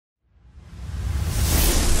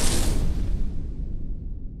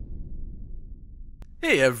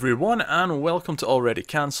Hey everyone, and welcome to Already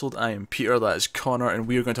Cancelled. I am Peter, that is Connor, and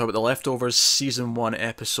we are going to talk about The Leftovers Season 1,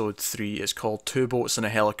 Episode 3. It's called Two Boats and a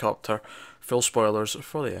Helicopter. Full spoilers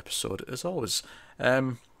for the episode, as always. I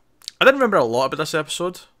didn't remember a lot about this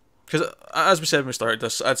episode, because as we said when we started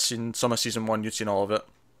this, I'd seen some of Season 1, you'd seen all of it.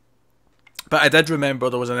 But I did remember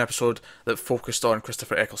there was an episode that focused on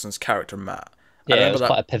Christopher Eccleston's character, Matt. Yeah, it was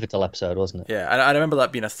quite a pivotal episode, wasn't it? Yeah, I remember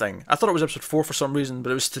that being a thing. I thought it was episode 4 for some reason, but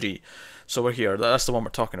it was 3. So we're here. That's the one we're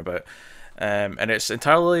talking about. And it's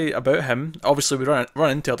entirely about him. Obviously, we run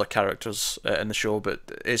into other characters in the show, but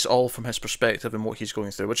it's all from his perspective and what he's going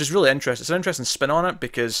through, which is really interesting. It's an interesting spin on it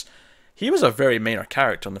because he was a very minor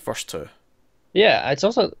character in the first two. Yeah, it's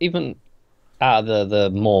also even out of the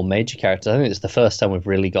more major characters. I think it's the first time we've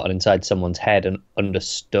really gotten inside someone's head and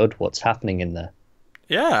understood what's happening in there.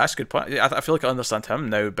 Yeah, that's a good point. I feel like I understand him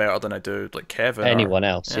now better than I do like Kevin. Anyone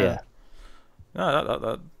else, yeah.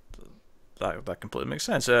 No, that completely makes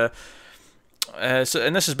sense. And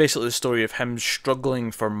this is basically the story of him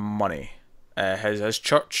struggling for money. His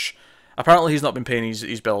church, apparently he's not been paying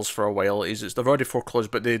his bills for a while. They've already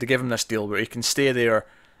foreclosed, but they give him this deal where he can stay there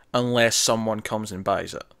unless someone comes and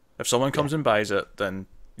buys it. If someone comes and buys it, then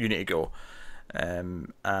you need to go.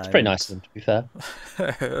 And it's pretty nice of them, to be fair.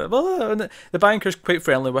 Well, the banker's quite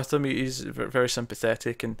friendly with him. He's very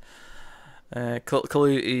sympathetic, and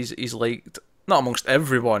clearly he's liked, not amongst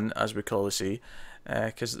everyone, as we clearly see,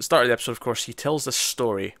 because at the start of the episode, of course, he tells this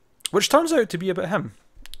story, which turns out to be about him.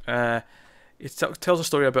 He tells a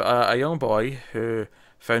story about a young boy who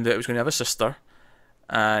found out he was going to have a sister,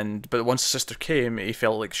 but once the sister came, he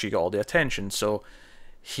felt like she got all the attention, so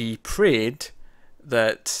he prayed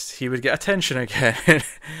that he would get attention again,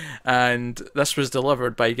 and this was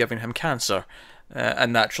delivered by giving him cancer.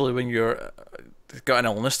 And naturally, when you're got an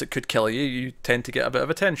illness that could kill you, you tend to get a bit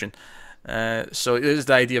of attention. So it is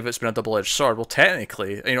the idea of it's been a double-edged sword. Well,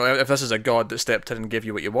 technically, if this is a god that stepped in and gave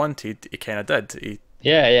you what you wanted, he kind of did.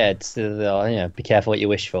 Yeah, it's be careful what you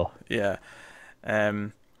wish for. Yeah,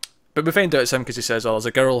 but we find out it's him because he says, "Oh, there's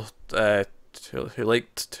a girl who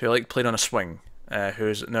liked playing on a swing,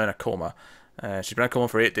 who's now in a coma." She's been in a coma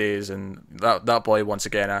for 8 days, and that boy once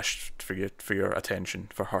again asked for your attention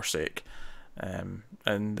for her sake, and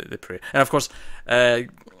they pray. And of course,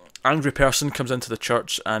 angry person comes into the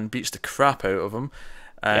church and beats the crap out of him,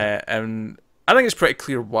 and I think it's pretty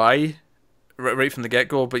clear why, right from the get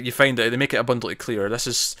go. But you find out they make it abundantly clear. This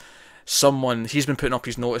is someone he's been putting up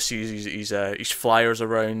his notices, his flyers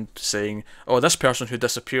around saying, "Oh, this person who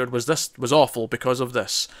disappeared was awful because of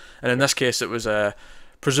this," and in this case, it was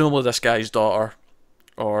presumably this guy's daughter,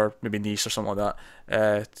 or maybe niece or something like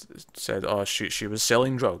that, said, "Oh, she was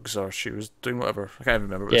selling drugs, or she was doing whatever." I can't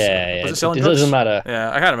even remember. Was it selling drugs? It doesn't matter.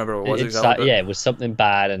 Yeah, I can't remember what it was exactly. It was something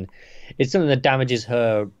bad, and it's something that damages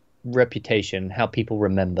her reputation. How people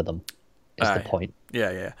remember them is the point.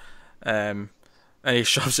 Yeah. And he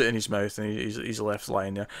shoves it in his mouth, and he's left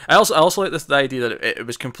lying there. I also like the idea that it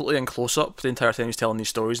was completely in close up the entire time he's telling these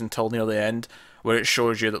stories until near the end, where it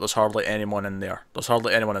shows you that there's hardly anyone in there. There's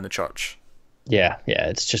hardly anyone in the church. Yeah,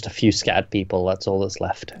 it's just a few scattered people. That's all that's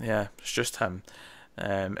left. Yeah, it's just him.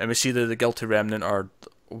 And we see the guilty remnant are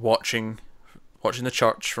watching the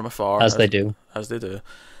church from afar, as they do.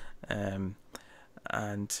 And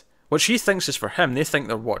what she thinks is for him, they think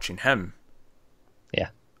they're watching him. Yeah.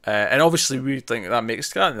 And obviously we think that makes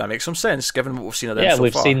some sense given what we've seen of them so far. Yeah,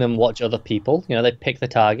 we've seen them watch other people. They pick the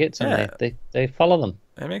targets and they follow them.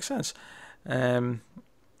 It makes sense. And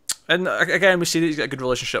again, we see that he's got a good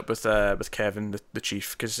relationship with Kevin, the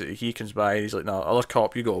chief, because he comes by and he's like, "No, other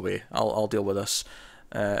cop, you go away. I'll deal with this."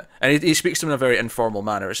 And he speaks to him in a very informal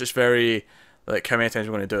manner. It's just very like, how many times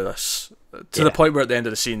are we going to do this? To the point where at the end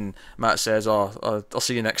of the scene, Matt says, "Oh, I'll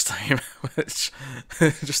see you next time," which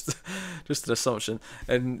just an assumption.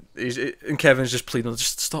 And Kevin's just pleading,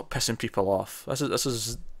 "Just stop pissing people off. This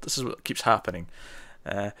is what keeps happening."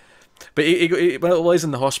 But while he's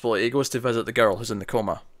in the hospital, he goes to visit the girl who's in the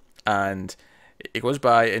coma, and he goes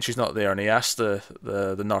by and she's not there, and he asks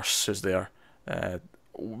the nurse who's there,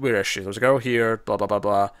 "Where is she? There was a girl here, blah blah blah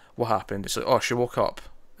blah. What happened?" It's like, "Oh, she woke up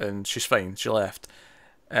and she's fine. She left."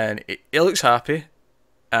 And he looks happy,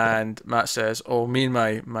 and Matt says, "Oh, me and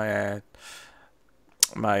my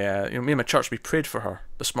church, we prayed for her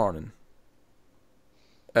this morning."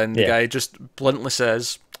 And the guy just bluntly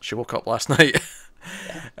says, "She woke up last night."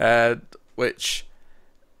 Which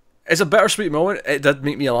is a bittersweet moment. It did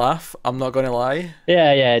make me laugh, I'm not going to lie.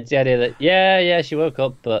 Yeah, it's the idea that, she woke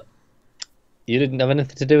up, but you didn't have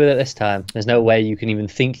anything to do with it this time. There's no way you can even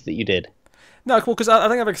think that you did. No, cool, because I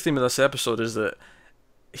think a big theme of this episode is that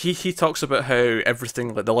he talks about how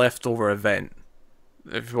everything, like the leftover event,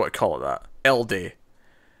 if you want to call it that, L Day,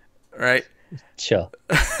 right? Sure.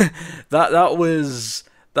 That was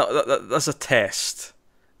that's a test.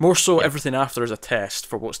 More so, everything after is a test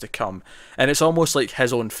for what's to come, and it's almost like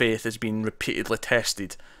his own faith is being repeatedly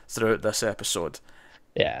tested throughout this episode.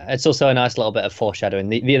 Yeah, it's also a nice little bit of foreshadowing.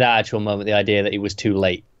 That actual moment, the idea that he was too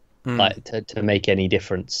late, like to make any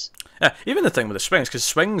difference. Yeah, even the thing with the swings, because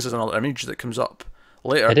swings is another image that comes up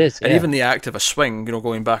later. It is, and yeah. even the act of a swing,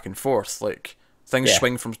 going back and forth, like things Yeah.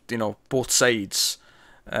 swing from both sides.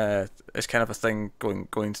 Is kind of a thing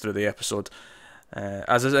going through the episode.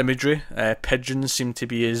 As is imagery, pigeons seem to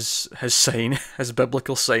be his sign, his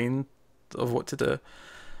biblical sign of what to do.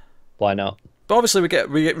 Why not? But obviously,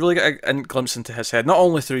 we really get a glimpse into his head, not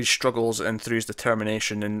only through his struggles and through his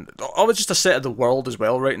determination, and just a set of the world as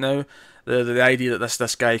well. Right now, the idea that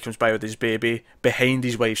this guy comes by with his baby behind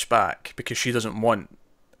his wife's back because she doesn't want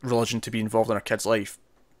religion to be involved in her kid's life.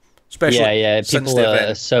 Especially Yeah. since People the are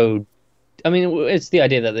event. so. I mean, it's the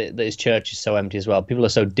idea that his church is so empty as well. People are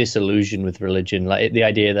so disillusioned with religion. Like the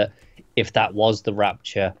idea that if that was the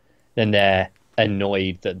rapture, then they're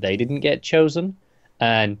annoyed that they didn't get chosen,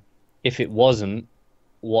 and if it wasn't,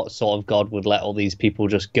 what sort of God would let all these people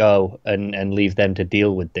just go and leave them to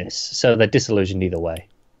deal with this? So they're disillusioned either way.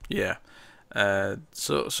 Yeah.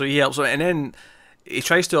 So he helps him, and then he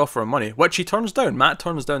tries to offer him money, which he turns down. Matt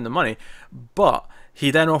turns down the money, but he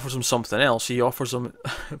then offers him something else. He offers him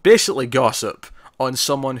basically gossip on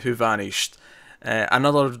someone who vanished,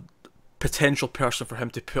 another potential person for him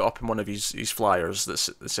to put up in one of his flyers that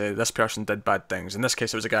say this person did bad things. In this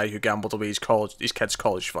case, it was a guy who gambled away his kid's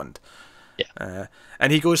college fund. Yeah.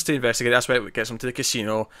 And he goes to investigate. That's why it gets him to the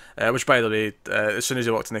casino. Which, by the way, as soon as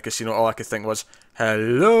he walked in the casino, all I could think was,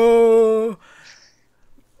 "Hello."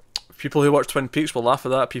 People who watch Twin Peaks will laugh at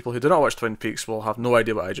that. People who do not watch Twin Peaks will have no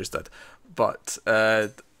idea what I just did. But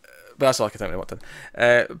that's all I can think when I walked in.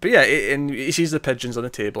 But yeah, and he sees the pigeons on the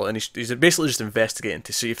table, and he's basically just investigating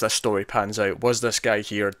to see if this story pans out. Was this guy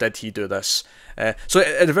here? Did he do this? So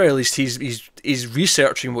at the very least, he's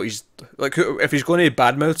researching what he's like. If he's going to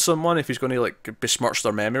badmouth someone, if he's going to like besmirch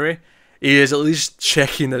their memory, he is at least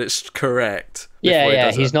checking that it's correct.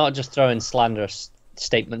 Yeah. He's not just throwing slanderous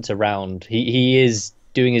statements around. He is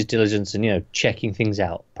doing his diligence and checking things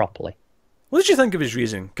out properly. What did you think of his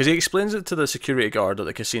reasoning? Because he explains it to the security guard at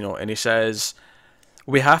the casino, and he says,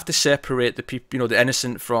 "We have to separate the people, the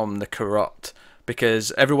innocent from the corrupt,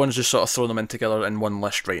 because everyone's just sort of throwing them in together in one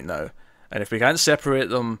list right now. And if we can't separate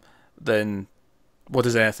them, then what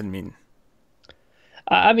does anything mean?"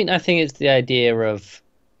 I mean, I think it's the idea of,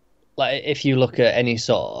 like, if you look at any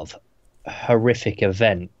sort of horrific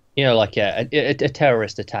event, like a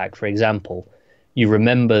terrorist attack, for example, you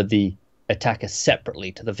remember the attacker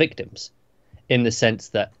separately to the victims, in the sense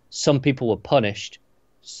that some people were punished,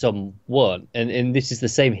 some weren't. And this is the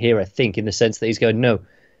same here, I think, in the sense that he's going, no,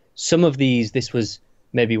 some of this was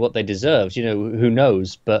maybe what they deserved, who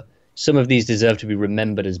knows, but some of these deserve to be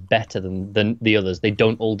remembered as better than the others. They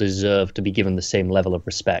don't all deserve to be given the same level of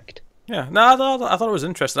respect. Yeah, no, I thought it was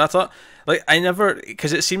interesting. I thought,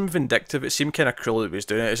 because it seemed vindictive, it seemed kind of cruel that he was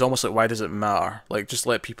doing it. It's almost like, why does it matter? Like, just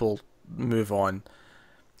let people move on,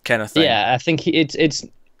 kind of thing. Yeah, I think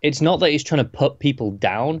it's not that he's trying to put people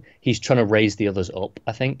down. He's trying to raise the others up,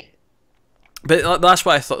 I think. But that's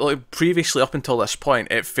what I thought. Like, previously, up until this point,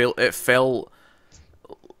 it felt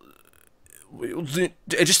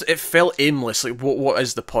aimless. Like, what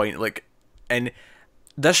is the point? Like, and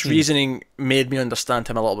this reasoning made me understand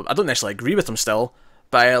him a little bit. I don't necessarily agree with him still,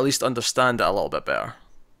 but I at least understand it a little bit better.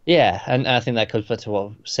 Yeah, and I think that comes back to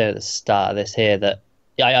what I said at the start of this here, that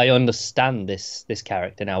I understand this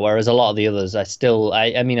character now, whereas a lot of the others, I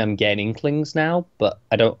mean, I'm getting inklings now, but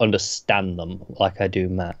I don't understand them like I do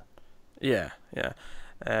Matt. Yeah.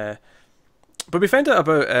 But we find out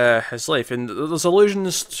about his life, and there's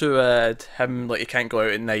allusions to him, like he can't go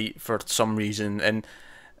out at night for some reason, and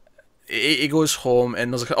he goes home,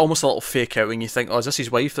 and there's almost a little fake out when you think, oh, is this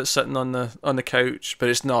his wife that's sitting on the couch? But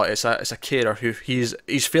it's not. It's a carer who he's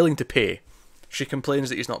failing to pay. She complains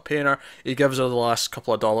that he's not paying her. He gives her the last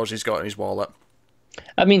couple of dollars he's got in his wallet.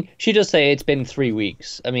 I mean, she does say it's been 3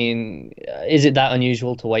 weeks. I mean, is it that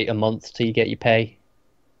unusual to wait a month till you get your pay?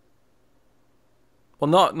 Well,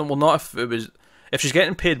 not if she's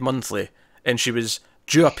getting paid monthly and she was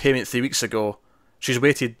due a payment 3 weeks ago. She's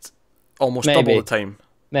waited almost double the time.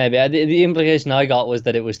 Maybe. The implication I got was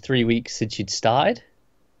that it was 3 weeks since she'd started.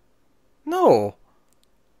 No.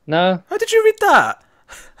 No? How did you read that?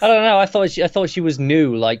 I don't know. I thought she was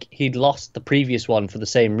new. Like he'd lost the previous one for the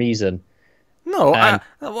same reason. No.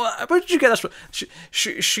 Where did you get this from?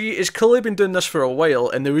 She has clearly been doing this for a while,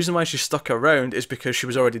 and the reason why she stuck around is because she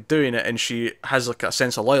was already doing it, and she has like a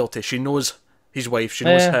sense of loyalty. She knows his wife. She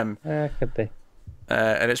knows him. Could be.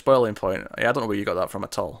 And it's boiling point. Yeah, I don't know where you got that from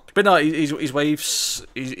at all. But no, his wife's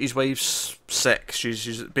sick.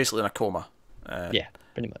 She's basically in a coma. Yeah,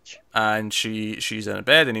 pretty much. And she's in a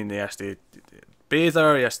bed, and he has to bathe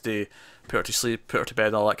her. He has to put her to sleep, put her to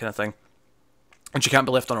bed, all that kind of thing. And she can't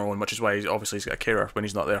be left on her own, which is why he's got a carer when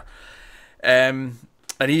he's not there.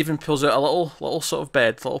 And he even pulls out a little sort of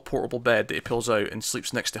bed, little portable bed that he pulls out and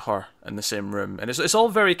sleeps next to her in the same room. And it's all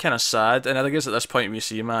very kind of sad. And I guess at this point we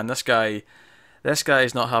see, man, this guy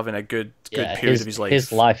is not having a good period of his life.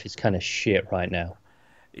 His life is kind of shit right now.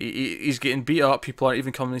 He's getting beat up. People aren't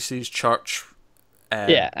even coming to see his church.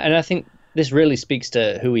 Yeah, and I think this really speaks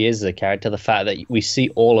to who he is as a character. The fact that we see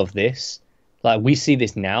all of this, like we see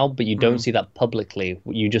this now, but you don't see that publicly.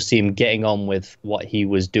 You just see him getting on with what he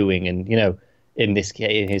was doing, and you know, in his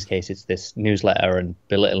case, it's this newsletter and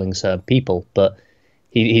belittling certain people, but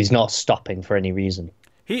he's not stopping for any reason.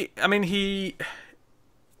 There's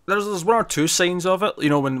one or two signs of it. You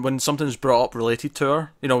know, when something's brought up related to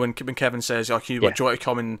her. You know, when Kevin says, "Oh, do you want to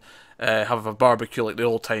come and have a barbecue like the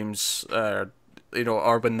old times?" You know,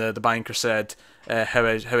 or when the banker said, "How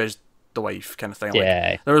is the wife?" kind of thing. Yeah.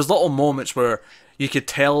 Like, there was little moments where you could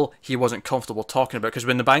tell he wasn't comfortable talking about it, because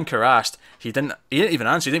when the banker asked, he didn't even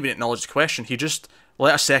answer. He didn't even acknowledge the question. He just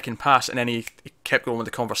let a second pass, and then he kept going with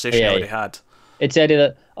the conversation he already had. It's the idea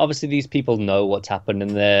that obviously these people know what's happened,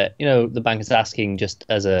 and the banker's asking just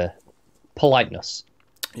as a politeness.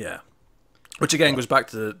 Yeah, which again goes back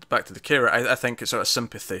to the carer. I think it's sort of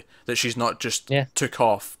sympathy that she's not just took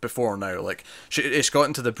off before now. Like it's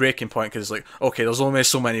gotten to the breaking point, because it's like, okay, there's only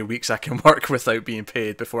so many weeks I can work without being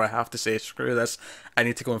paid before I have to say screw this. I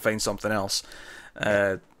need to go and find something else.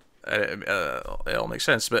 It all makes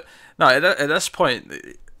sense, but no, at this point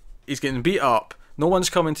he's getting beat up. No one's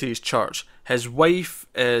coming to his church. His wife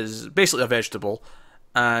is basically a vegetable,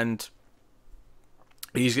 and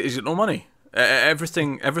he's got no money.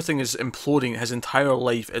 Everything is imploding. His entire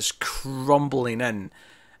life is crumbling in,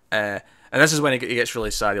 and this is when he gets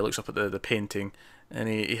really sad. He looks up at the painting, and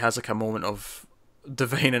he has like a moment of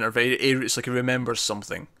divine intervention. It's like he remembers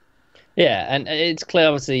something. Yeah, and it's clear.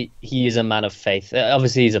 Obviously, he is a man of faith.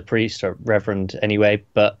 Obviously, he's a priest or reverend anyway.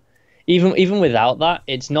 But even without that,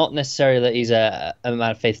 it's not necessarily that he's a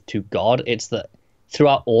man of faith to God. It's that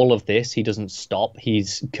throughout all of this, he doesn't stop.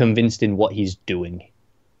 He's convinced in what he's doing.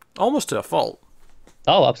 Almost to a fault.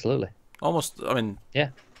 Oh, absolutely. Almost. I mean, yeah.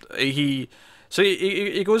 He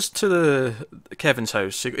goes to Kevin's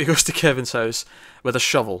house. He goes to Kevin's house with a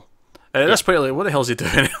shovel. That's pretty like, what the hell is he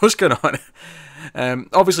doing? What's going on?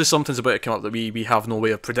 Obviously, something's about to come up that we have no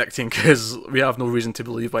way of predicting, because we have no reason to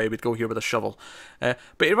believe why he would go here with a shovel. But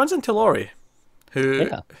he runs into Laurie,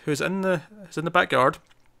 who's in the backyard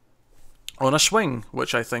on a swing,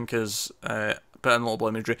 which I think is put in a little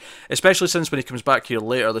imagery, especially since when he comes back here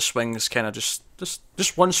later, the swing's kind of just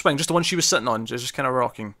one swing, just the one she was sitting on, just kind of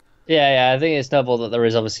rocking. Yeah, I think it's notable that there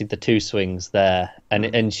is obviously the two swings there,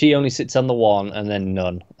 and she only sits on the one and then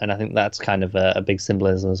none, and I think that's kind of a big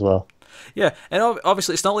symbolism as well. Yeah, and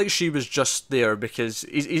obviously it's not like she was just there, because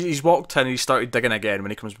he's walked in and he started digging again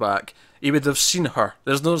when he comes back. He would have seen her.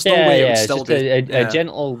 There's no way it would still be a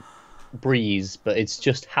gentle breeze, but it's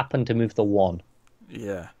just happened to move the one.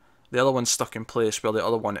 Yeah, the other one's stuck in place while the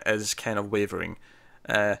other one is kind of wavering.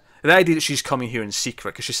 The idea that she's coming here in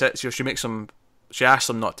secret, because she asks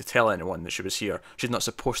him not to tell anyone that she was here. She's not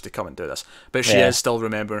supposed to come and do this, but she is still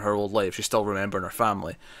remembering her old life. She's still remembering her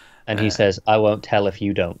family. And he says, "I won't tell if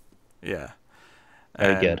you don't." Yeah.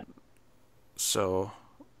 Very good. So,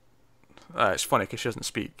 it's funny because she doesn't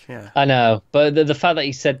speak. Yeah. I know, but the fact that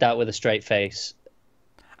he said that with a straight face,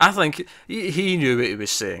 I think he knew what he was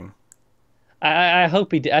saying. I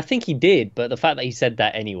hope he did. I think he did, but the fact that he said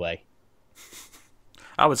that anyway.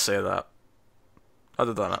 I would say that. I'd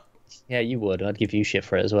have done it. Yeah, you would. I'd give you shit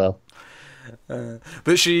for it as well.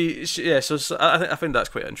 But she so I think that's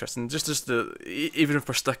quite interesting. Just even if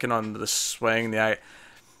we're sticking on the swing, the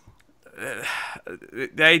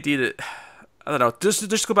idea that, I don't know,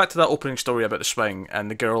 just go back to that opening story about the swing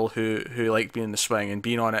and the girl who liked being in the swing and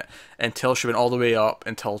being on it until she went all the way up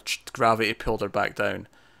until gravity pulled her back down.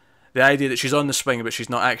 The idea that she's on the swing but she's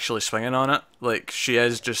not actually swinging on it, like she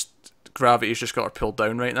is just, gravity's just got her pulled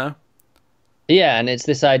down right now. Yeah, and it's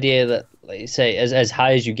this idea that, like you say, as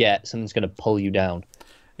high as you get, something's going to pull you down.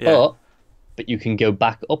 Yeah. But you can go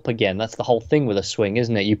back up again. That's the whole thing with a swing,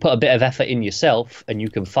 isn't it? You put a bit of effort in yourself, and you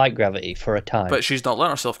can fight gravity for a time. But she's not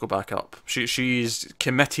letting herself go back up. She's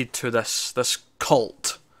committed to this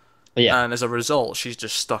cult. Yeah. And as a result, she's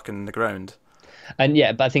just stuck in the ground. And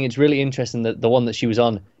yeah, but I think it's really interesting that the one that she was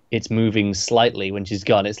on, it's moving slightly when she's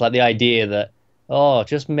gone. It's like the idea that, oh,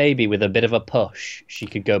 just maybe with a bit of a push, she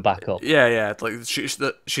could go back up. Yeah. Like she's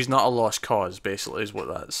not a lost cause. Basically, is what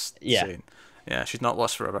that's Yeah, saying. Yeah, she's not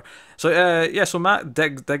lost forever. So yeah. So Matt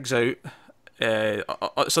digs out.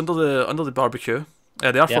 It's under the barbecue.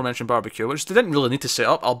 The yep. aforementioned barbecue, which they didn't really need to set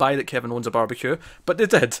up. I'll buy that Kevin owns a barbecue, but they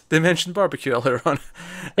did. They mentioned barbecue earlier on.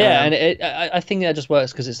 Yeah, and I think that just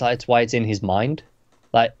works because it's why it's in his mind.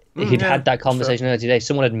 Like he'd had that conversation earlier today.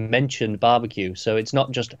 Someone had mentioned barbecue, so it's not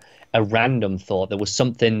just a random thought. There was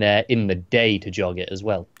something there in the day to jog it as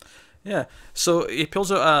well. Yeah. So he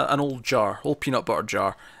pulls out an old peanut butter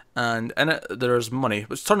jar, and in it there's money,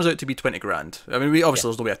 which turns out to be 20 grand. I mean, there's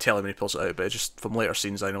no way of telling when he pulls it out, but just from later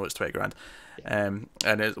scenes I know it's 20 grand. And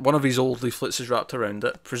one of his old leaflets is wrapped around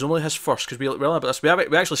it, presumably his first, because we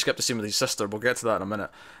actually skipped the scene with his sister. We'll get to that in a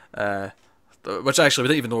minute. Which actually we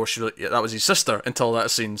didn't even know that was his sister until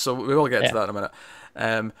that scene, so we will get to that in a minute.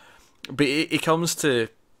 But he comes to.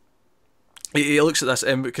 He looks at this,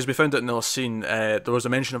 because we found out in the last scene, there was a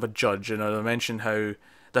mention of a judge, and I mentioned how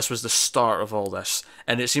this was the start of all this,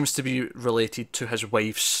 and it seems to be related to his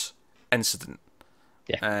wife's incident.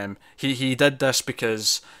 Yeah. He did this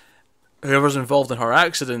because whoever's involved in her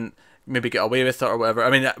accident maybe get away with it or whatever.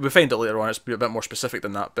 I mean, we find it later on, it's a bit more specific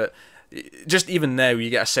than that, but just even now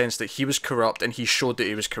you get a sense that he was corrupt and he showed that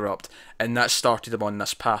he was corrupt, and that started him on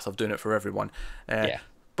this path of doing it for everyone. But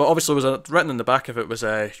obviously written in the back of it was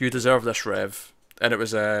you deserve this, Rev, and it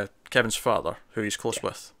was Kevin's father, who he's close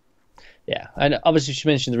with. Yeah, and obviously she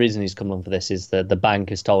mentioned the reason he's come along for this is that the bank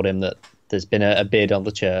has told him that there's been a bid on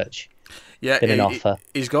the church. Yeah, been an offer.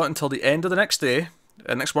 He's got until the end of the next day,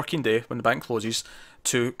 next working day, when the bank closes,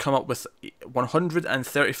 to come up with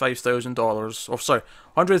 $135,000. Or sorry,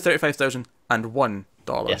 $135,001.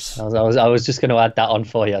 Yes, I was just going to add that on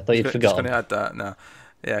for you. I thought you'd forgotten. Just going to add that now.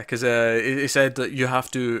 Yeah, because he said that you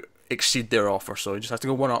have to exceed their offer, so you just have to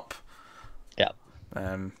go one up. Yeah.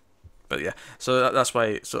 But yeah, so that's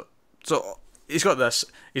why. So he's got this.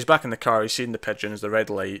 He's back in the car. He's seeing the pigeons, the red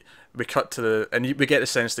light. We cut to we get the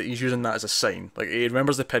sense that he's using that as a sign. Like he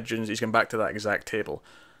remembers the pigeons. He's going back to that exact table.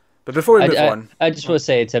 But before we move on, I just want to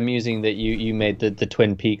say it's amusing that you made the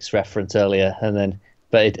Twin Peaks reference earlier, and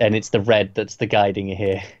it's the red that's the guiding you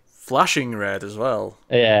here. Flashing red as well.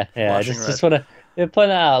 Yeah. I just want to point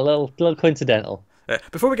that out, a little coincidental.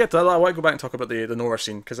 Before we get to that, I want to go back and talk about the Nora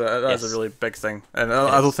scene, because that is a really big thing, and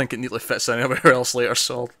I don't think it neatly fits anywhere else later,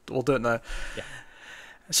 so we'll do it now. Yeah.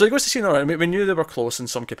 So he goes to see Nora. I mean, we knew they were close in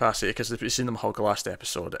some capacity because we've seen them hug the last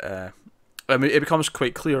episode. I mean, it becomes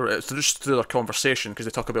quite clear just through their conversation, because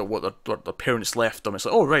they talk about what their parents left them. It's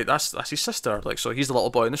like, oh right, that's his sister. Like, so he's the little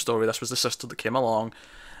boy in the story. This was the sister that came along,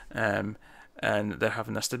 and they're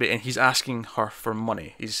having this debate, and he's asking her for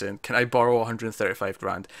money. He's saying, "Can I borrow 135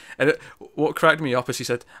 grand?" And what cracked me up is he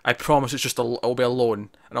said, "I promise it's just it'll be a loan."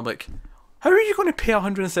 And I'm like, how are you going to pay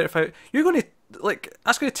 135? You're going to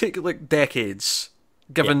that's going to take like decades,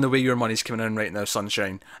 given the way your money's coming in right now,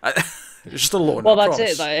 sunshine. It's just a loan. Well, that's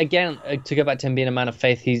it. Like, again, to go back to him being a man of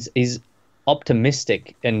faith, he's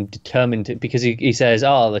optimistic and determined because he says,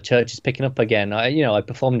 "Oh, the church is picking up again. I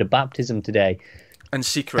performed a baptism today." In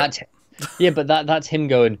secret. But that's him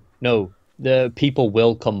going, "No, the people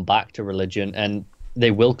will come back to religion, and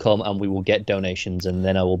they will come, and we will get donations, and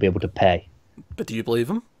then I will be able to pay." But do you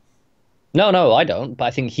believe him? No, I don't. But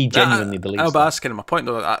I think he genuinely believes. But that's kind of my point,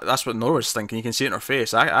 though. That's what Nora's thinking. You can see it in her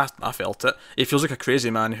face. I felt it. He feels like a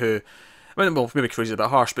crazy man who, maybe crazy is a bit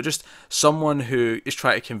harsh, but just someone who is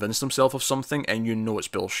trying to convince himself of something, and you know it's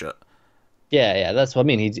bullshit. Yeah, that's what I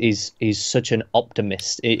mean. He's such an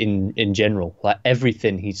optimist in general. Like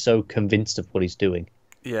everything, he's so convinced of what he's doing.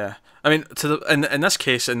 Yeah, I mean, in this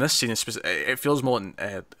case, in this scene, it feels more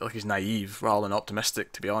like he's naive rather than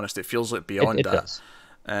optimistic. To be honest, it feels like beyond that. Does.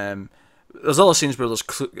 There's other scenes where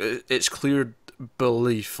it's clear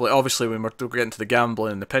belief. Like obviously, when we're getting to the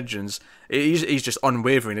gambling and the pigeons, he's just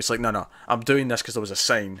unwavering. It's like no, I'm doing this because there was a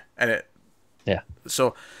sign, and it. Yeah.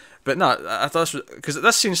 So. But no, I thought because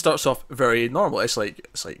this scene starts off very normal. It's like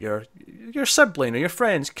your sibling or your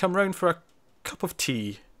friends come round for a cup of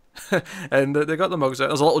tea, and they got the mugs out.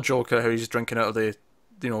 There's a little joke at how he's drinking out of the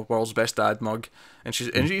world's best dad mug, and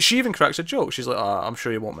she even cracks a joke. She's like, "Oh, I'm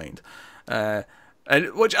sure you won't mind," and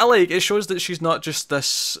which I like. It shows that she's not just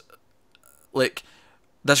this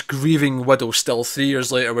grieving widow still 3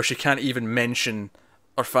 years later, where she can't even mention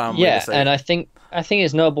her family. Yeah, and I think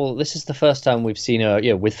it's notable. This is the first time we've seen her,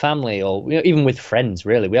 with family or even with friends.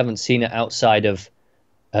 Really, we haven't seen her outside of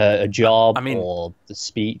a job or the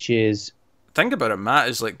speeches. Think about it. Matt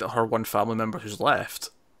is like her one family member who's left,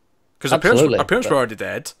 because her parents were already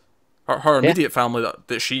dead. Her immediate family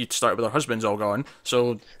that she started with her husband's all gone,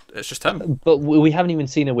 so it's just him. But we haven't even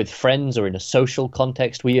seen her with friends or in a social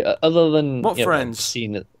context. We other than What friends?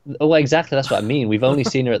 Seen. Oh, exactly. That's what I mean. We've only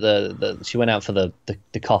seen her at the. She went out for the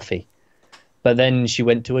coffee, but then she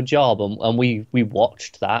went to a job, and we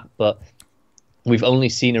watched that, but we've only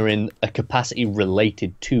seen her in a capacity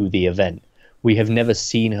related to the event. We have never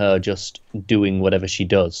seen her just doing whatever she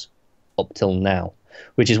does up till now,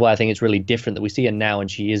 which is why I think it's really different that we see her now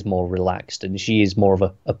and she is more relaxed and she is more of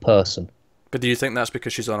a person. But do you think that's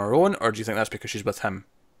because she's on her own, or do you think that's because she's with him?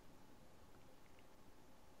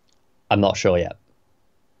 I'm not sure yet.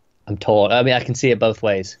 I'm torn. I mean, I can see it both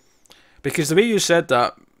ways. Because the way you said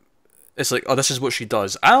that, it's like, oh, this is what she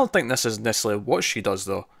does. I don't think this is necessarily what she does,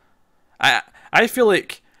 though. I feel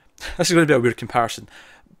like, this is going to be a weird comparison,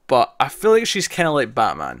 but I feel like she's kind of like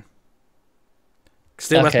Batman.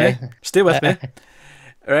 Stay with me. Stay with me.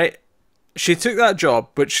 Right? She took that job,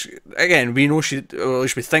 which, again, we know or at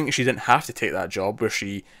least we think she didn't have to take that job, where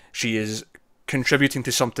she is contributing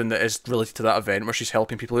to something that is related to that event, where she's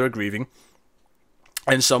helping people who are grieving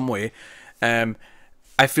in some way.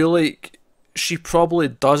 I feel like she probably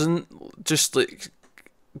doesn't just like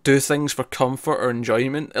do things for comfort or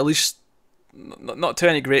enjoyment, at least not to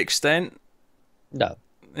any great extent. No.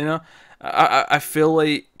 You know, I feel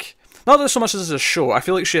like, not so much as a show, I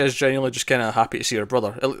feel like she is genuinely just kind of happy to see her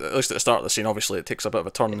brother, at least at the start of the scene. Obviously it takes a bit of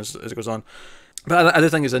a turn as it goes on, but I do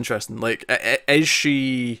think it's interesting. Like, is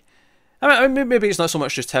she, I mean, maybe it's not so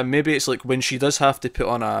much just him, maybe it's like when she does have to put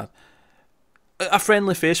on a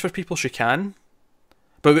friendly face for people, she can.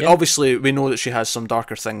 But obviously, we know that she has some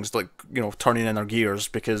darker things, like, you know, turning in her gears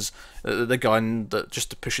because the gun,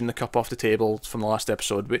 just pushing the cup off the table from the last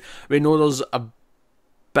episode. We know there's a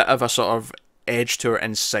bit of a sort of edge to her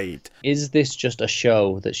inside. Is this just a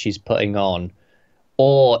show that she's putting on,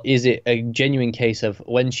 or is it a genuine case of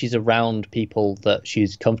when she's around people that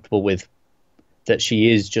she's comfortable with, that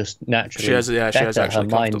she is just naturally her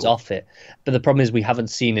mind's off it? But the problem is we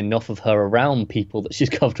haven't seen enough of her around people that she's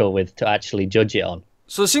comfortable with to actually judge it on.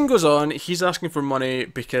 So the scene goes on, he's asking for money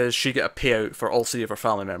because she get a payout for all 3 of her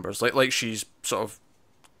family members, like she's sort of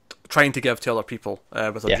trying to give to other people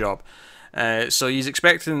with her job. So he's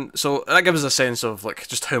expecting, so that gives us a sense of like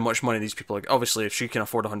just how much money these people, like, obviously if she can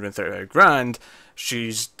afford 130 grand,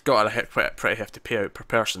 she's got a pretty hefty payout per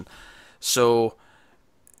person. So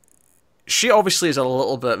she obviously is a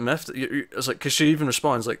little bit miffed. It's like, because she even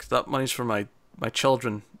responds like, that money's for my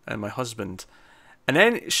children and my husband. And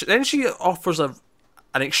then she offers an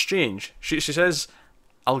exchange. She says,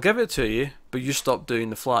 I'll give it to you, but you stop doing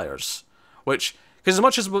the flyers. Which, because as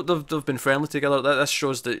much as they've been friendly together, this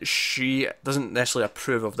shows that she doesn't necessarily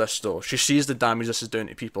approve of this, though. She sees the damage this is doing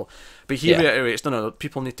to people. But he reiterates, no,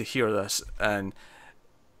 people need to hear this. And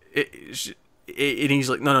he's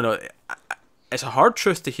like, no, it's a hard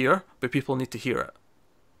truth to hear, but people need to hear it.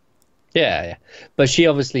 Yeah. But she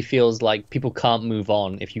obviously feels like people can't move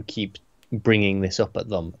on if you keep bringing this up at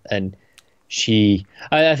them. And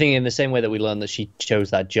I think in the same way that we learned that she chose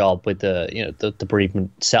that job with the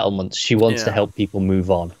bereavement settlements, she wants to help people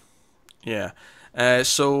move on. Yeah.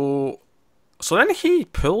 So then he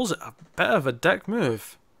pulls a bit of a dick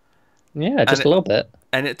move. Yeah, just a little bit.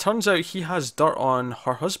 And it turns out he has dirt on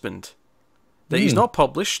her husband that he's not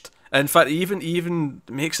published. In fact, he even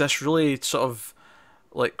makes this really sort of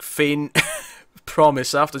like faint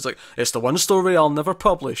promise after. It's like, it's the one story I'll never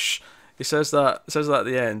publish. He says that at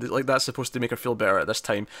the end, like that's supposed to make her feel better at this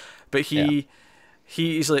time. But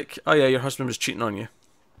he's like, oh yeah, your husband was cheating on you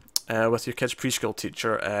with your kid's preschool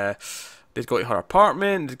teacher. They'd go to her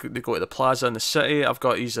apartment, they'd go to the plaza in the city. I've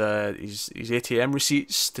got his ATM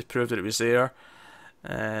receipts to prove that it was there.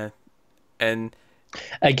 And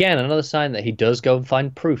again, another sign that he does go and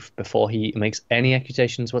find proof before he makes any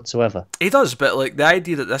accusations whatsoever. He does, but like the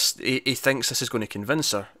idea that he thinks this is going to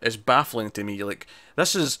convince her is baffling to me. Like,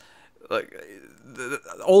 this is like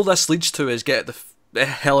all this leads to is get the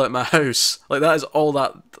hell out of my house. Like, that is all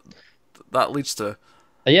that leads to.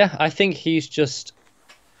 Yeah, I think he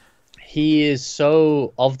is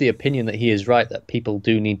so of the opinion that he is right, that people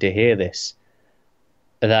do need to hear this,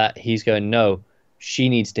 that he's going, no, she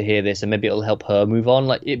needs to hear this, and maybe it'll help her move on.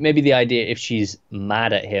 Like, it may be the idea, if she's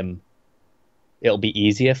mad at him, it'll be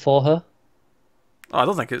easier for her. Oh, I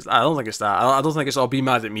don't think it's that. I don't think it's, I'll be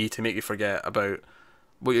mad at me to make you forget about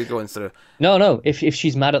what you're going through. No. If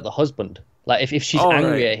she's mad at the husband, like if she's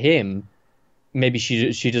angry at him, maybe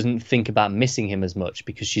she doesn't think about missing him as much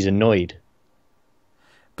because she's annoyed.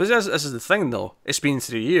 But this is the thing, though. It's been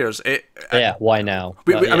 3 years. Why now?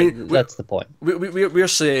 That's the point. We're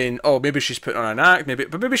saying, oh, maybe she's putting on an act,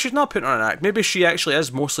 but maybe she's not putting on an act. Maybe she actually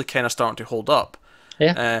is mostly kind of starting to hold up.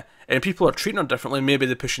 And people are treating her differently. Maybe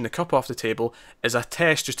they're pushing the cup off the table as a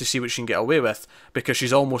test just to see what she can get away with, because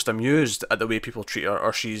she's almost amused at the way people treat her,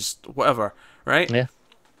 or she's whatever, right? Yeah.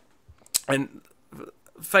 And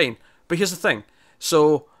fine, but here's the thing.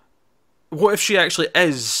 So, what if she actually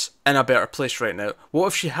is in a better place right now? What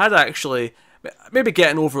if she had actually, maybe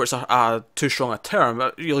getting over it's a too strong a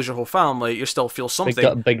term. You lose your whole family, you still feel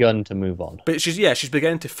something. Begun to move on. But she's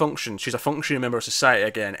beginning to function. She's a functioning member of society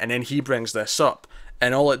again, and then he brings this up,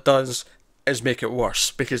 and all it does is make it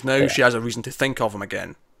worse, because now she has a reason to think of him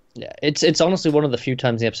again. Yeah, it's honestly one of the few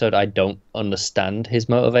times in the episode I don't understand his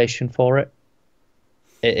motivation for it.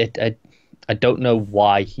 I don't know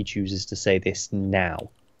why he chooses to say this now.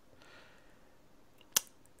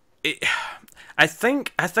 I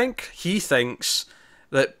think he thinks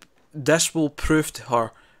that this will prove to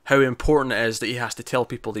her how important it is that he has to tell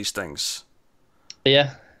people these things.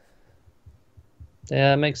 Yeah.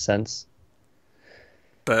 Yeah, it makes sense.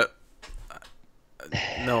 But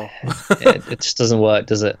no, it just doesn't work,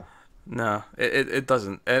 does it? No, it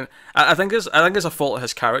doesn't, and I think it's a fault of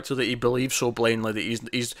his character that he believes so blindly that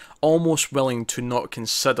he's almost willing to not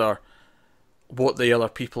consider what the other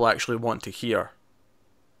people actually want to hear.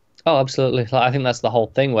 Oh, absolutely. Like, I think that's the whole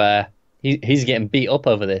thing where he's getting beat up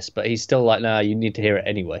over this, but he's still like, nah, you need to hear it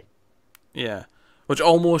anyway. Yeah, which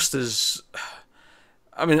almost is.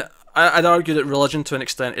 I mean, I'd argue that religion, to an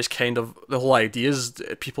extent, is kind of the whole idea is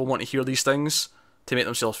that people want to hear these things to make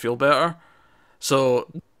themselves feel better.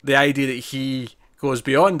 So the idea that he goes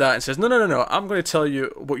beyond that and says, no, I'm going to tell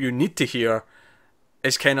you what you need to hear,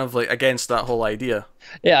 is kind of like against that whole idea.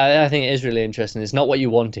 Yeah, I think it is really interesting. It's not what you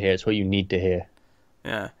want to hear, it's what you need to hear.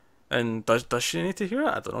 Yeah. And does she need to hear it?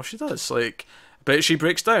 I don't know if she does. Like, but she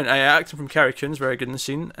breaks down. Acting from Carrie Coon's very good in the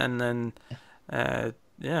scene, and then,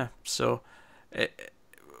 yeah. So,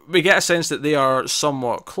 we get a sense that they are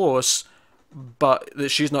somewhat close, but that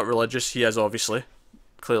she's not religious. He is, obviously,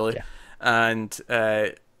 clearly, and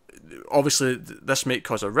obviously this might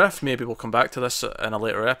cause a rift. Maybe we'll come back to this in a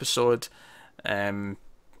later episode, and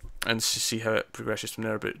see how it progresses from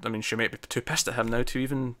there. But I mean, she might be too pissed at him now to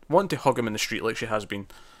even want to hug him in the street like she has been.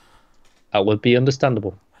 That would be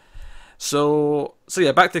understandable. So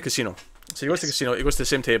yeah, back to the casino. So he goes to the casino, he goes to the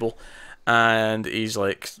same table, and he's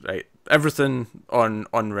like, right, everything on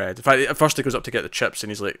red. In fact, at first he goes up to get the chips,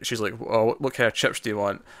 and she's like, oh, what kind of chips do you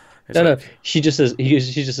want? No, she just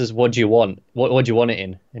says, what do you want? What do you want it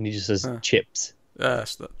in? And he just says, chips.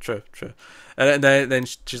 That's not true. And then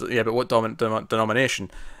she's like, yeah, but what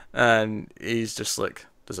denomination? And he's just like,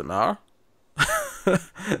 does it matter?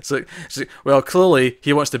 It's like, well, clearly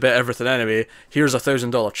he wants to bet everything anyway. Here's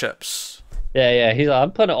 $1,000 chips. Yeah. He's like,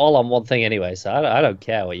 I'm putting it all on one thing anyway, so I don't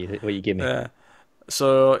care what you give me. Yeah.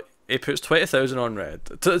 So he puts 20,000 on red,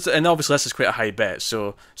 and obviously this is quite a high bet.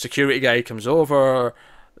 So security guy comes over.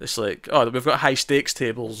 It's like, oh, we've got high stakes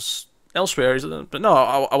tables elsewhere, but no,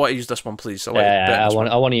 I want to use this one, please. I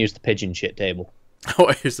want to use the pigeon shit table. I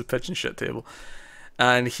want to use the pigeon shit table.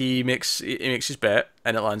 And he makes his bet,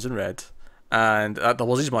 and it lands in red, and that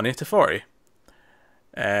doubles his money to 40.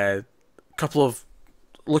 A couple of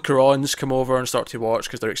looker-ons come over and start to watch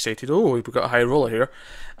because they're excited. Oh, we've got a high roller here,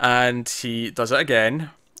 and he does it again,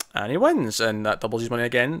 and he wins, and that doubles his money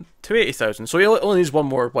again to 80,000. So he only needs one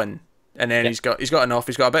more win, and then he's got enough.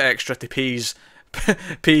 He's got a bit extra to pay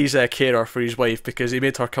his carer for his wife, because he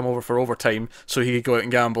made her come over for overtime so he could go out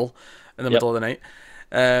and gamble in the middle of the night.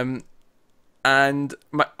 And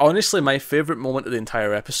honestly, my favourite moment of the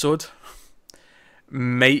entire episode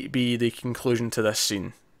might be the conclusion to this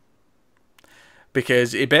scene,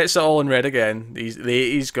 because he bets it all in red again. The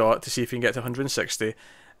 80's got to see if he can get to 160,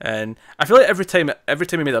 and I feel like every time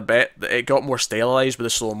he made a bet, that it got more stylized with the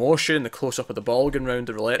slow motion, the close up of the ball going round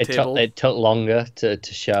the roulette table. It took longer to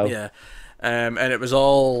show. Yeah, and it was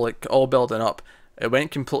all building up. It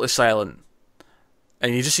went completely silent,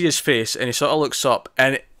 and you just see his face, and he sort of looks up,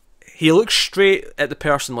 and he looks straight at the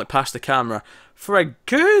person, like past the camera, for a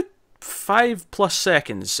good 5+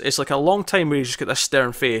 seconds. It's like a long time where you just get this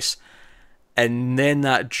stern face, and then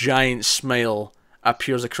that giant smile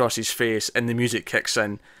appears across his face, and the music kicks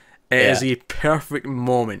in. It is a perfect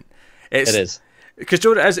moment. It is. Because you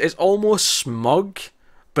know what it is? It's almost smug,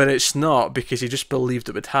 but it's not, because he just believed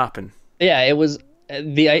it would happen. Yeah, it was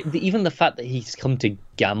even the fact that he's come to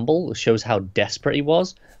gamble shows how desperate he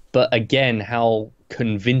was, but again, how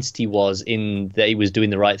convinced he was in that he was doing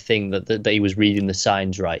the right thing, that he was reading the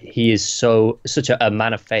signs right. He is such a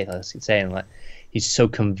man of faith. I was saying, like, he's so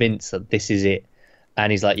convinced that this is it,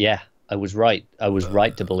 and he's like, yeah, I was right. I was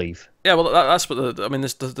right to believe. Yeah, well, that's what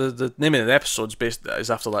the name of the episode's based is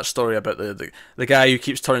after that story about the guy who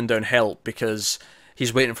keeps turning down help because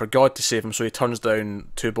he's waiting for God to save him, so he turns down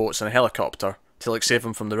 2 boats and a helicopter to like save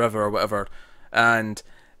him from the river or whatever. And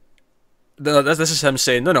this is him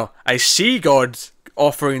saying, no, I see God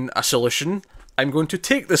offering a solution. I'm going to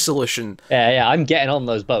take the solution. Yeah, I'm getting on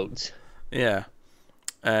those boats. Yeah,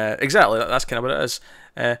 exactly. That's kind of what it is.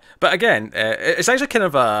 But again, it's actually kind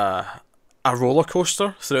of a roller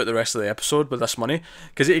coaster throughout the rest of the episode with this money,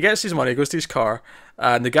 because he gets his money, goes to his car,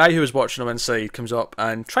 and the guy who was watching him inside comes up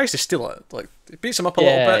and tries to steal it. Like, beats him up a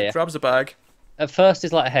little bit, grabs the bag. At first,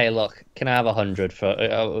 he's like, "Hey, look, can I have 100 for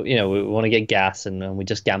we want to get gas, and we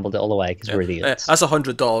just gambled it all away because we're idiots." That's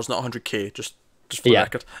 $100, not 100K. Just for the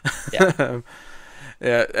record. Yeah.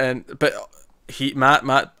 But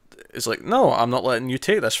Matt is like, "No, I'm not letting you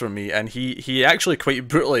take this from me," and he actually quite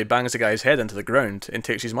brutally bangs the guy's head into the ground and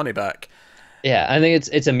takes his money back. Yeah, I think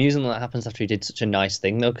it's amusing that happens after he did such a nice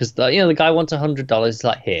thing, though, because the guy wants $100. He's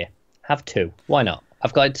like, "Here, have 2. Why not?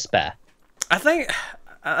 I've got it to spare."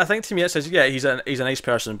 I think to me it says, yeah, he's a nice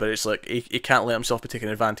person, but it's like he can't let himself be taken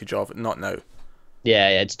advantage of. Not now. Yeah,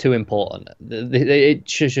 it's too important. It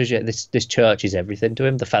shows you this church is everything to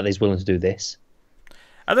him. The fact that he's willing to do this.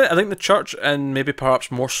 I think the church, and maybe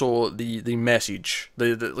perhaps more so the message,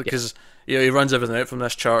 because he runs everything out from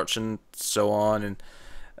this church and so on,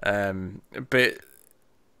 and but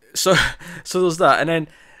so there's that, and then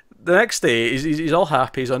the next day he's all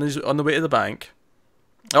happy. He's on the way to the bank.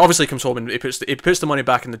 Obviously, he comes home and he puts the money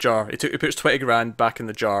back in the jar. He puts 20 grand back in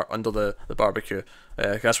the jar under the barbecue.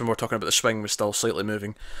 That's when we're talking about the swing was still slightly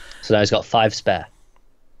moving. So now he's got 5 spare.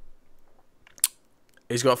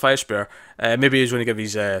 He's got 5 spare. Maybe he's going to give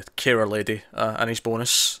his carer lady a nice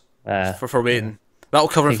bonus for waiting. That'll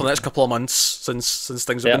cover him for the next couple of months since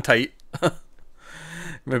things have been tight.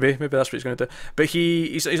 Maybe that's what he's going to do. But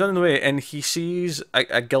he's on the way and he sees a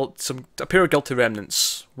pair of guilty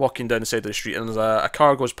remnants walking down the side of the street, and there's a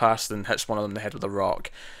car goes past and hits one of them in the head with a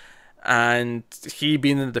rock. And he,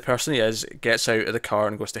 being the person he is, gets out of the car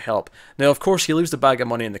and goes to help. Now, of course, he leaves the bag of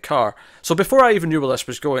money in the car. So before I even knew where this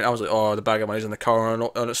was going, I was like, "Oh, the bag of money's in the car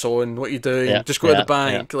on its own. What are you doing? Just go to the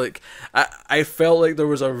bank." Like, I felt like there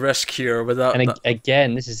was a risk here with that. And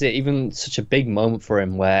again, this is it. Even such a big moment for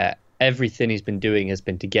him, where everything he's been doing has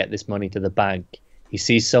been to get this money to the bank. He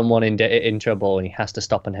sees someone in trouble and he has to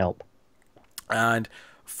stop and help. And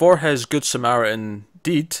for his good Samaritan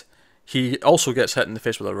deed, he also gets hit in the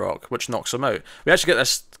face with a rock, which knocks him out. We actually get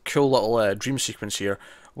this cool little dream sequence here,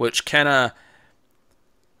 which kind of...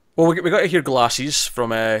 Well, we got to hear Glasses from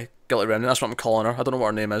Guilty Remnant. That's what I'm calling her. I don't know what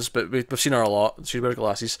her name is, but we've seen her a lot. She wears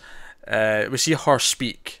glasses. We see her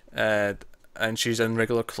speak, and she's in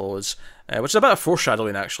regular clothes, which is a bit of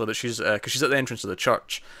foreshadowing, actually, that she's because she's at the entrance of the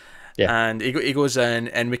church. Yeah. And he goes in,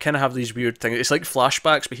 and we kind of have these weird things. It's like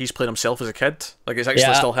flashbacks, but he's playing himself as a kid. Like, it's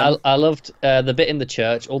actually still him. I loved the bit in the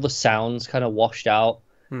church. All the sounds kind of washed out,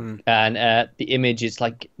 and the image is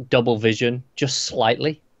like double vision, just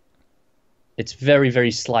slightly. It's very,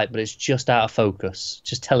 very slight, but it's just out of focus,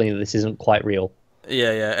 just telling you this isn't quite real.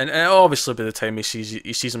 Yeah, and obviously by the time he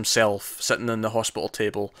sees himself sitting on the hospital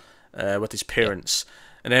table with his parents,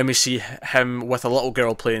 and then we see him with a little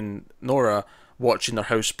girl playing Nora, watching their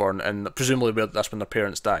house burn, and presumably that's when their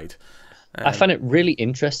parents died. I find it really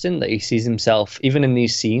interesting that he sees himself, even in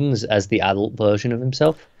these scenes, as the adult version of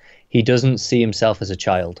himself. He doesn't see himself as a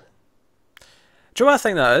child. Do you know what I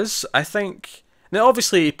think that is? I think... Now,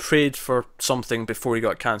 obviously, he prayed for something before he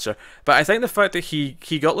got cancer, but I think the fact that he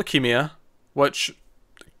got leukemia, which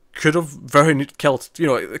could have killed...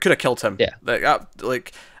 it could have killed him. Yeah.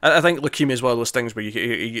 I think leukemia is one of those things where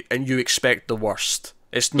you expect the worst.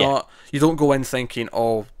 It's not... You don't go in thinking,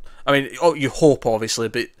 you hope, obviously,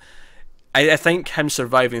 but I think him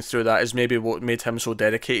surviving through that is maybe what made him so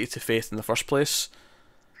dedicated to faith in the first place.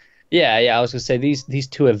 Yeah, I was going to say, these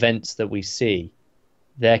two events that we see,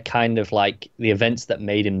 they're kind of like the events that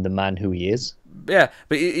made him the man who he is. Yeah,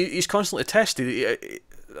 but he's constantly tested.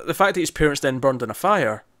 The fact that his parents then burned in a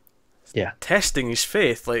fire, testing his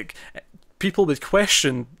faith. Like, people would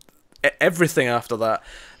question everything after that.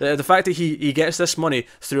 The fact that he gets this money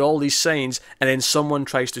through all these signs, and then someone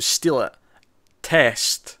tries to steal it.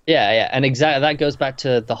 Test. Yeah, and exactly that goes back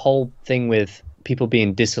to the whole thing with people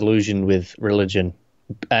being disillusioned with religion,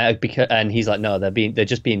 and he's like, no, they're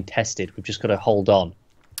just being tested. We've just got to hold on.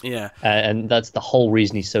 Yeah, and that's the whole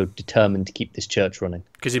reason he's so determined to keep this church running,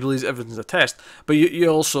 because he believes everything's a test. But you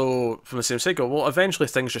also, from the same side, go, well, eventually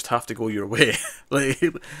things just have to go your way, like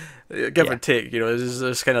give or take.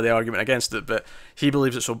 There's kind of the argument against it, but he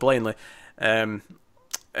believes it so blindly, and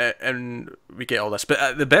we get all this.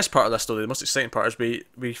 But the best part of this story, the most exciting part, is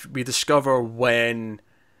we discover what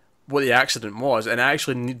the accident was, and it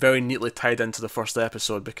actually very neatly tied into the first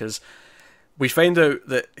episode, because we find out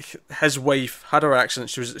that his wife had her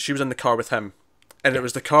accident. She was in the car with him, and it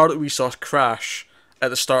was the car that we saw crash at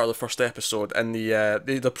the start of the first episode in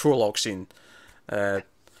the prologue scene.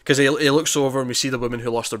 Because he looks over and we see the woman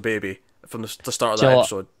who lost her baby from the start of that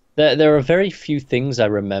episode. There are very few things I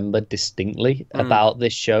remember distinctly about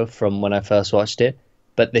this show from when I first watched it,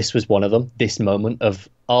 but this was one of them. This moment of,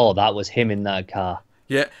 oh, that was him in that car.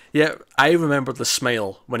 Yeah. I remember the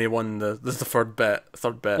smile when he won the third bet.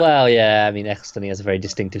 Well, yeah, I mean, Eccleston, he has a very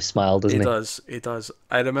distinctive smile, doesn't he? He does.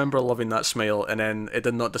 I remember loving that smile, and then it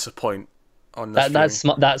did not disappoint on this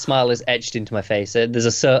that smile is etched into my face. There's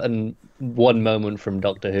a certain one moment from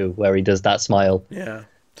Doctor Who where he does that smile. Yeah.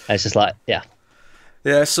 And it's just like, yeah.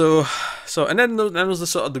 Yeah, so and then there's the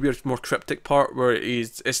sort of the weird, more cryptic part where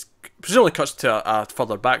it's presumably cuts to a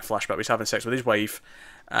further back flashback where he's having sex with his wife,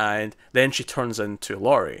 and then she turns into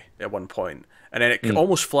Laurie at one point, and then it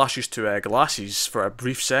almost flashes to glasses for a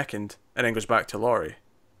brief second, and then goes back to Laurie.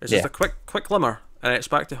 It's just a quick glimmer, and it's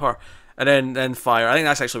back to her, and then fire. I think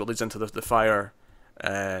that's actually what leads into the fire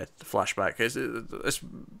flashback.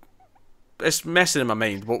 It's messing in my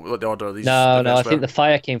mind what the order of these. No, I think the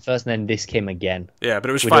fire came first, and then this came again. Yeah, but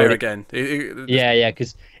it was fire again. Yeah,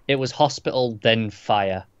 because it was hospital, then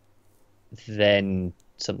fire, then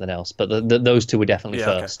something else. But those two were definitely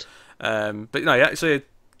first. Okay. But no, yeah. So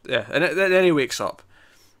yeah, and then he wakes up,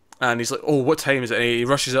 and he's like, "Oh, what time is it?" And he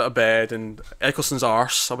rushes out of bed, and Eccleston's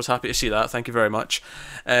arse. I was happy to see that. Thank you very much.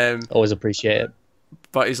 Always appreciate it.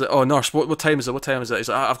 But he's like, "Oh, nurse, what time is it? What time is it?" He's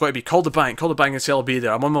like, "I've got to be. Call the bank and say I'll be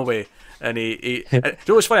there. I'm on my way." And he and, you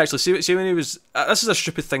know what's funny actually? See when he was. This is a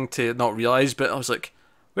stupid thing to not realise, but I was like,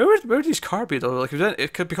 where would his car be though? Like,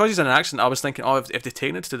 because he's in an accident, I was thinking, oh, if they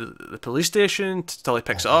taken it to the police station till he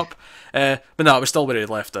picks it up, but no, it was still where he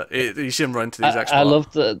left it. You see him run to the exact spot. I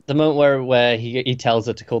love the moment where he tells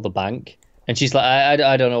her to call the bank, and she's like,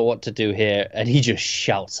 I don't know what to do here, and he just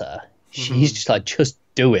shouts at her. He's just like, just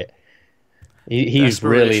do it. He's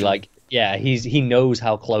really like, yeah, he knows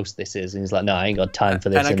how close this is, and he's like, no, I ain't got time for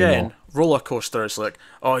this anymore. And again, roller coaster. It's like,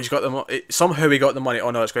 oh, he's got the somehow he got the money.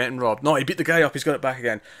 Oh no, it's getting robbed. No, he beat the guy up. He's got it back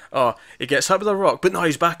again. Oh, he gets hit with a rock, but no,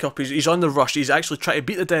 he's back up. He's on the rush. He's actually trying to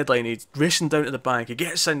beat the deadline. He's racing down to the bank. He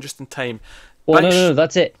gets in just in time. Well, no,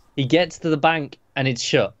 that's it. He gets to the bank and it's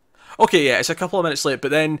shut. Okay, yeah, it's a couple of minutes late,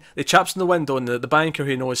 but then the chap's in the window and the banker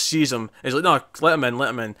who knows sees him. He's like, no, let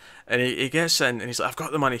him in. And he gets in and he's like, I've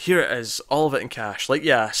got the money. Here it is, all of it in cash, like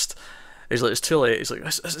you asked. He's like, it's too late. He's like,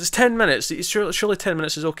 it's 10 minutes. Surely 10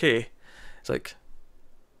 minutes is okay. It's like,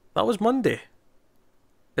 that was Monday.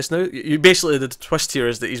 It's now. You basically, the twist here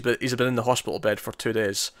is that he's been in the hospital bed for 2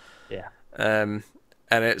 days. Yeah. And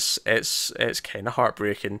it's kind of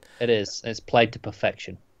heartbreaking. It is. It's played to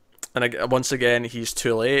perfection. And once again, he's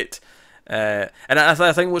too late. And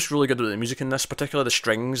I think what's really good about the music in this, particularly the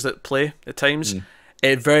strings that play at times,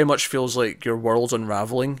 it very much feels like your world's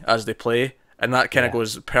unraveling as they play. And that kind of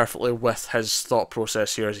goes perfectly with his thought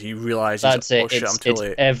process here as he realises, oh shit, I'm too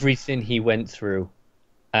late. It's everything he went through,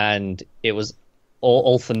 and it was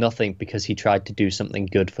all for nothing because he tried to do something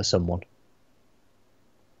good for someone.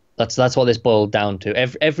 That's what this boiled down to.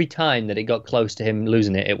 Every time that it got close to him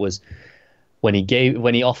losing it, it was when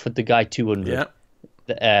he offered the guy 200.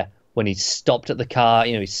 Yeah. When he stopped at the car,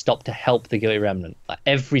 he stopped to help the guilty remnant. Like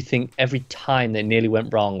every time that it nearly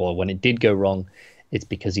went wrong, or when it did go wrong, it's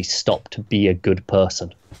because he stopped to be a good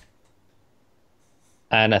person.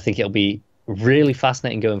 And I think it'll be really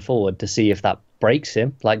fascinating going forward to see if that breaks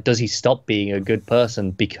him. Like, does he stop being a good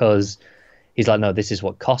person because he's like, no, this is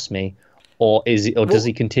what cost me, or does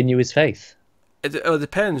he continue his faith? It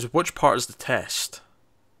depends. Which part is the test?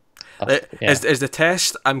 Is the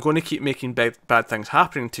test, I'm going to keep making bad things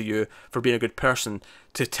happening to you for being a good person,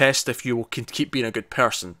 to test if you will keep being a good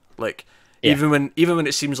person. Like, even when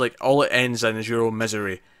it seems like all it ends in is your own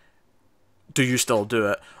misery, do you still do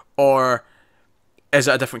it? Or is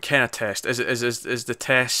it a different kind of test? Is the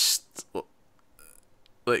test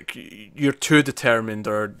like you're too determined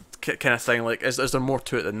or kind of thing? Like, is there more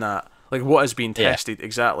to it than that? Like, what is being tested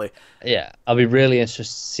exactly? Yeah, I'll be really interested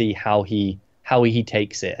to see how he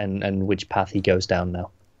takes it and which path he goes down now.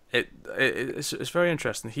 It's very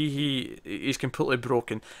interesting. He's completely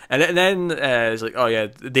broken, and then it's like, oh yeah,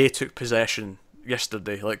 they took possession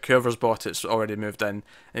yesterday. Like, whoever's bought it's already moved in, and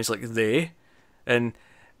it's like they, and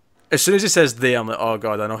as soon as he says they, I'm like, oh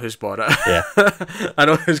god, I know who's bought it. Yeah, I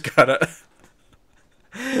know who's got it.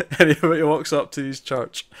 And he walks up to his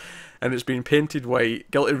church, and it's been painted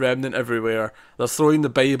white, guilty remnant everywhere. They're throwing the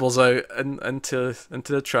Bibles out into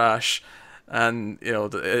the trash. And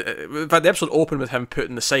in fact, the episode opened with him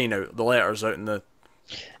putting the sign out, the letters out in the.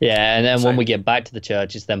 Yeah, and then when we get back to the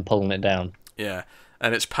church, it's them pulling it down. Yeah,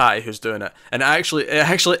 and it's Patty who's doing it. And it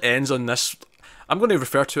actually ends on this. I'm going to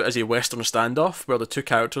refer to it as a Western standoff, where the two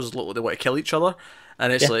characters look like they want to kill each other,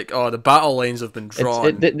 and it's like, oh, the battle lines have been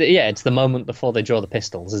drawn. It's the moment before they draw the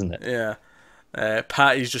pistols, isn't it? Yeah.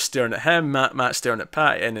 Patty's just staring at him, Matt's staring at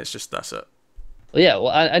Patty, and it's just, that's it. Well, yeah,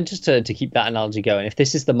 well, and just to keep that analogy going, if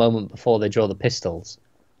this is the moment before they draw the pistols,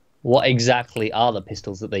 what exactly are the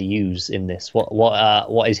pistols that they use in this?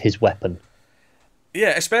 What is his weapon?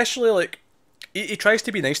 Yeah, especially, like, he tries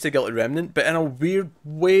to be nice to Guilty Remnant, but in a weird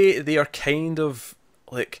way, they are kind of,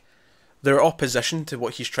 like, they're opposition to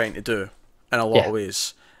what he's trying to do, in a lot of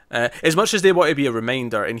ways. As much as they want to be a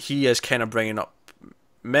reminder, and he is kind of bringing up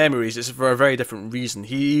memories, it's for a very different reason.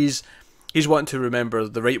 He's wanting to remember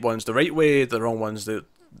the right ones the right way, the wrong ones the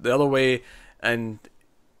other way, and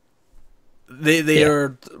they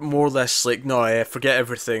are more or less like, no, forget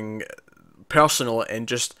everything personal and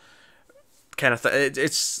just kind of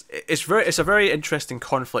it's a very interesting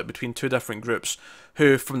conflict between two different groups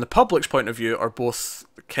who, from the public's point of view, are both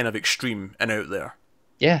kind of extreme and out there.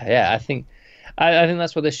 I think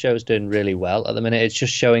that's what this show's doing really well at the minute. It's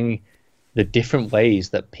just showing the different ways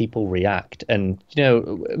that people react, and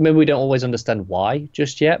maybe we don't always understand why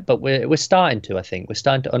just yet, but we're starting to. I think we're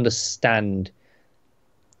starting to understand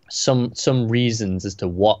some reasons as to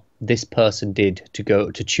what this person did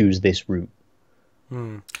to choose this route.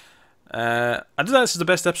 I think this is the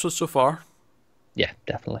best episode so far. Yeah,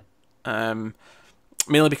 definitely.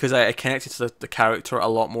 Mainly because I connected to the character a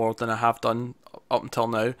lot more than I have done up until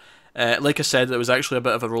now. Like I said, it was actually a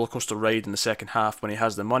bit of a roller coaster ride in the second half when he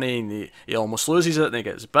has the money and he almost loses it, and he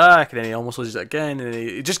gets it back, and then he almost loses it again, and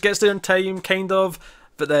he just gets there in time, kind of,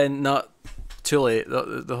 but then not too late.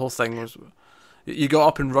 The whole thing was, you got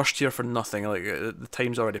up and rushed here for nothing. Like, the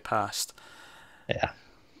time's already passed. Yeah.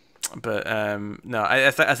 But no, I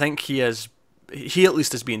think he at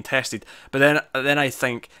least is being tested. But then I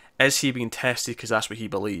think, is he being tested because that's what he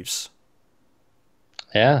believes?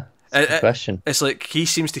 Yeah. That's a question. It's like he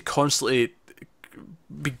seems to constantly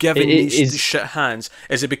be given these shit hands.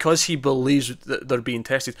 Is it because he believes that they're being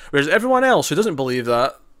tested, whereas everyone else who doesn't believe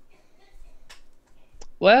that?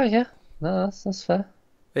 Well, yeah, no, that's fair.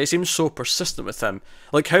 It seems so persistent with him.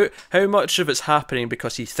 Like, how much of it's happening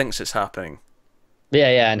because he thinks it's happening?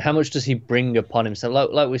 Yeah, and how much does he bring upon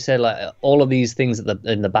himself? Like we said, like all of these things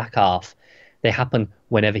in the back half, they happen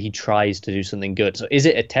whenever he tries to do something good. So is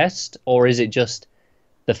it a test, or is it just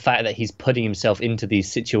the fact that he's putting himself into these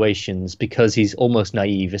situations because he's almost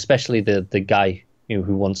naive, especially the guy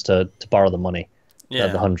who wants to borrow the money, the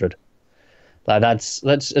 100. Like that's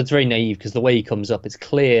very naive, because the way he comes up, it's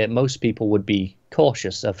clear most people would be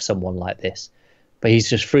cautious of someone like this, but he's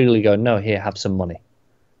just freely going, no, here, have some money.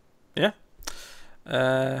 Yeah.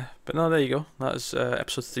 But no, there you go. That is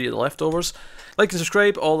episode 3 of The Leftovers. Like and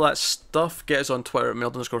subscribe, all that stuff. Get us on Twitter at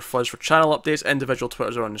 @mailed_fuzz for channel updates. Individual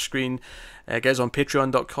Twitters are on the screen. Get us on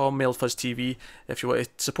patreon.com, MailedFuzzTV. If you want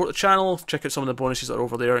to support the channel, check out some of the bonuses that are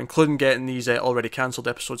over there, including getting these already cancelled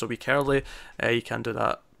episodes a week early. You can do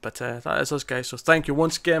that. But that is us, guys. So thank you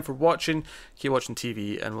once again for watching. Keep watching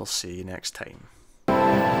TV, and we'll see you next time.